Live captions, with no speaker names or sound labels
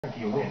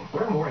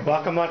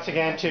Welcome once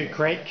again to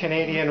Great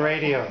Canadian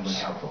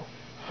Radios.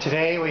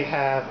 Today we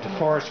have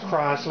Deforest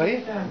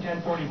Crosley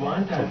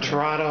from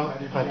Toronto,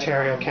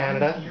 Ontario,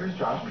 Canada.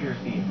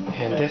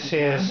 And this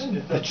is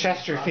the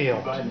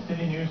Chesterfield.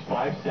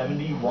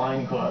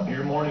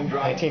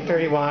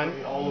 1931.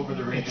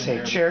 It's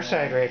a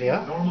chairside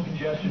radio. You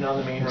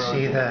can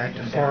see the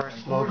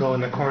Deforest logo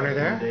in the corner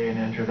there.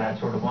 And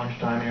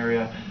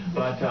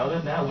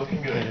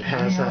it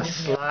has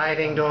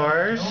sliding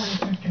doors.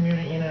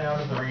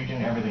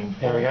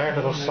 There we are,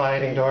 little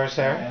sliding doors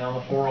there.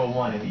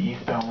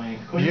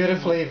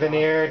 Beautifully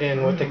veneered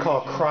in what they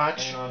call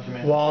crotch,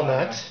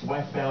 walnut,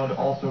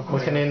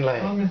 with an inlay.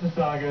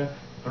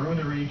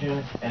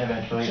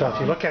 So if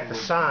you look at the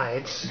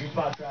sides, you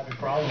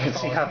can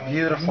see how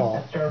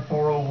beautiful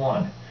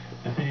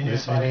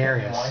this veneer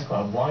is.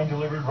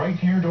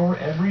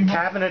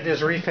 Cabinet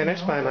is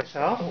refinished by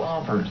myself.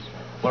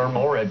 Learn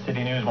more at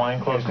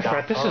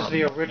citynewswineclub.com. This is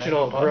the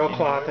original grill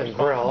cloth and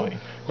grill.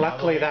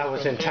 Luckily that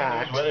was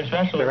intact.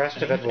 The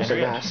rest of it was a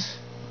mess.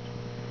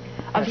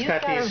 A few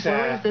scattered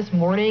flurries this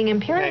morning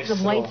and periods of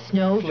light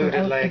snow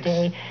throughout the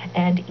day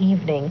and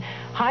evening.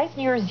 Highs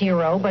near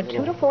zero, but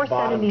 2 to 4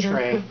 centimeters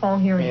could fall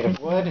here made of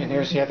wood, and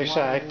here's the other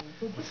side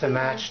with the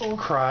matched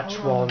crotch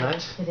walnut.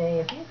 Today,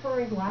 a few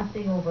flurries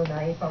lasting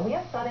overnight, but we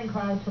have sun and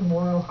clouds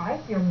tomorrow. Highs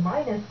near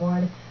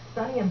 -1,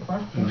 sunny and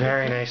plus.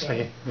 Very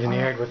nicely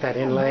veneered with that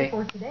inlay.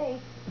 For today,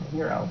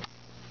 0.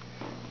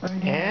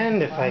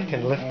 And if I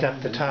can lift up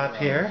the top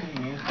here.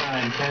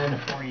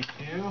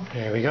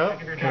 There we go.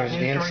 Here's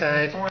the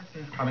inside.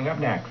 Coming up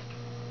next.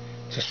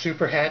 It's a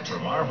super head.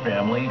 From our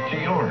family to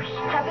yours.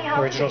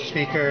 Original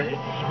speaker.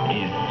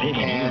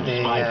 And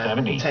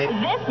a Type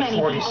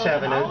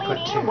 47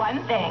 output tube. One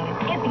thing.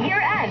 It's year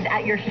end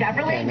at your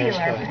Chevrolet dealer,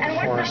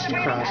 and we're Deforest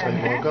celebrating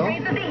Crosley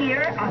logo. of the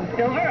year on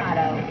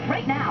Silverado.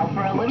 Right now,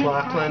 for a limited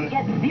Lachlan,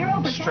 time, get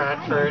 0%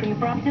 Stratford, financing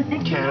for up to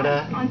 6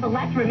 Canada. months on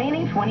select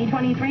remaining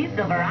 2023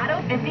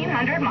 Silverado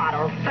 1500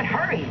 models. But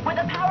hurry, with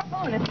a powerful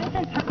and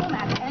efficient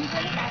turbomax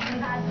engine.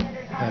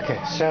 Okay,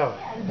 so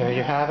there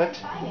you have it.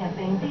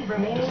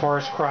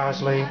 Deforest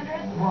Crosley,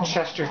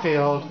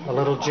 Chesterfield, a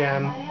little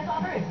gem,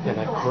 and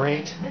a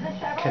great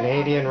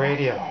Canadian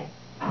radio.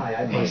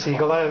 AC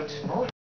Eagle out.